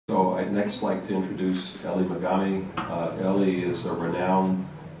I'd next like to introduce Ellie Maghami. Ellie is a renowned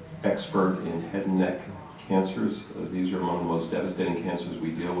expert in head and neck cancers. These are among the most devastating cancers we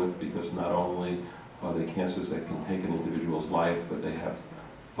deal with because not only are they cancers that can take an individual's life, but they have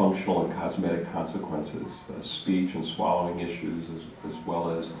functional and cosmetic consequences, speech and swallowing issues, as well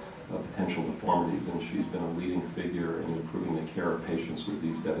as potential deformities. And she's been a leading figure in improving the care of patients with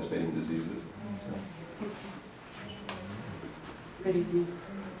these devastating diseases. Good evening.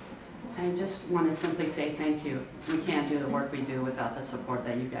 I just want to simply say thank you. We can't do the work we do without the support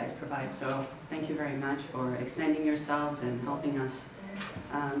that you guys provide. So thank you very much for extending yourselves and helping us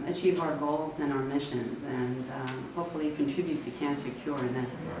achieve our goals and our missions, and hopefully contribute to cancer cure in a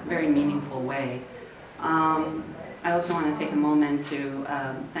very meaningful way. I also want to take a moment to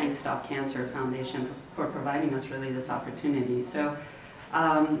thank Stop Cancer Foundation for providing us really this opportunity. So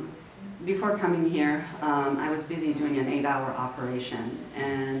before coming here, I was busy doing an 8-hour operation,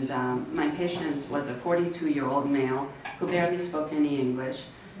 and my patient was a 42-year-old male who barely spoke any English,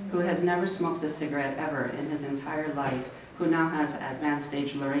 who has never smoked a cigarette ever in his entire life, who now has advanced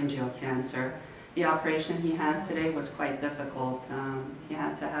stage laryngeal cancer. The operation he had today was quite difficult. He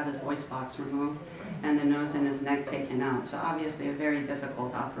had to have his voice box removed and the nose and his neck taken out. So obviously a very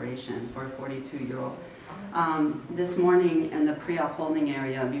difficult operation for a 42-year-old. This morning in the pre-op holding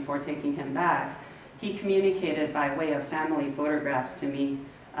area, before taking him back, he communicated by way of family photographs to me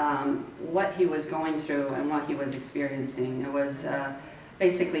what he was going through and what he was experiencing. It was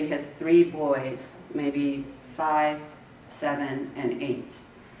basically his 3 boys, maybe 5, 7, and 8.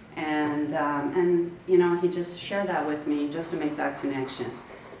 And you know, he just shared that with me just to make that connection.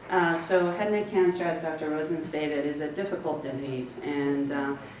 So head and neck cancer, as Dr. Rosen stated, is a difficult disease,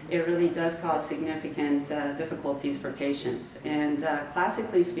 and it really does cause significant difficulties for patients. And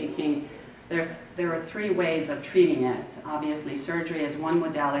classically speaking, there are 3 ways of treating it. Obviously, surgery is one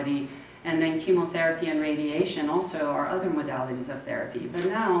modality, and then chemotherapy and radiation also are other modalities of therapy. But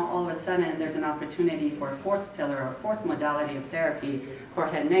now, all of a sudden, there's an opportunity for a 4th pillar or 4th modality of therapy for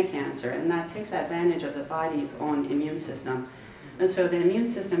head and neck cancer, and that takes advantage of the body's own immune system. And so the immune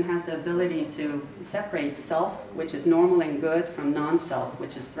system has the ability to separate self, which is normal and good, from non-self,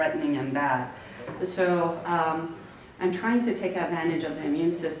 which is threatening and bad. So I'm trying to take advantage of the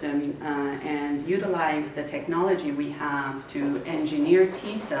immune system and utilize the technology we have to engineer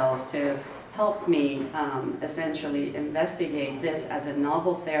T cells to help me essentially investigate this as a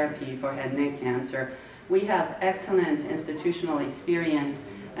novel therapy for head and neck cancer. We have excellent institutional experience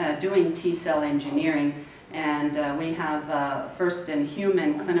doing T cell engineering, and we have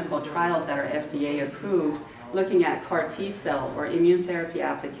first-in-human clinical trials that are FDA approved looking at CAR T cell or immune therapy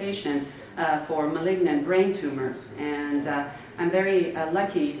application for malignant brain tumors. And I'm very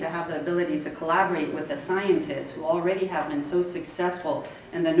lucky to have the ability to collaborate with the scientists who already have been so successful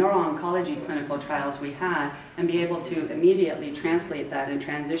in the neuro-oncology clinical trials we had, and be able to immediately translate that and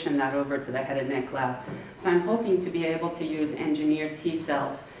transition that over to the head and neck lab. So I'm hoping to be able to use engineered T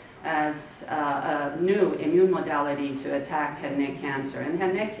cells as a new immune modality to attack head and neck cancer. And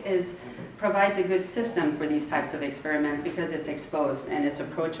head and neck provides a good system for these types of experiments because it's exposed and it's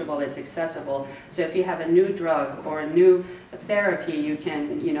approachable, it's accessible. So if you have a new drug or a new therapy, you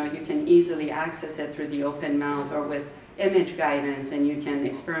can easily access it through the open mouth or with image guidance, and you can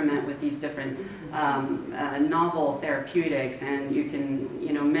experiment with these different novel therapeutics, and you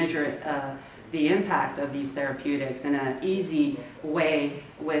can measure the impact of these therapeutics in an easy way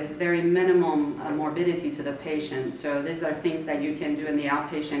with very minimum morbidity to the patient. So these are things that you can do in the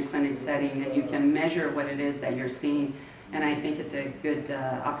outpatient clinic setting, and you can measure what it is that you're seeing, and I think it's a good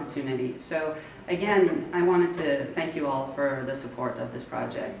opportunity. So again, I wanted to thank you all for the support of this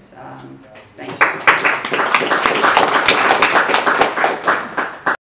project. Thank you.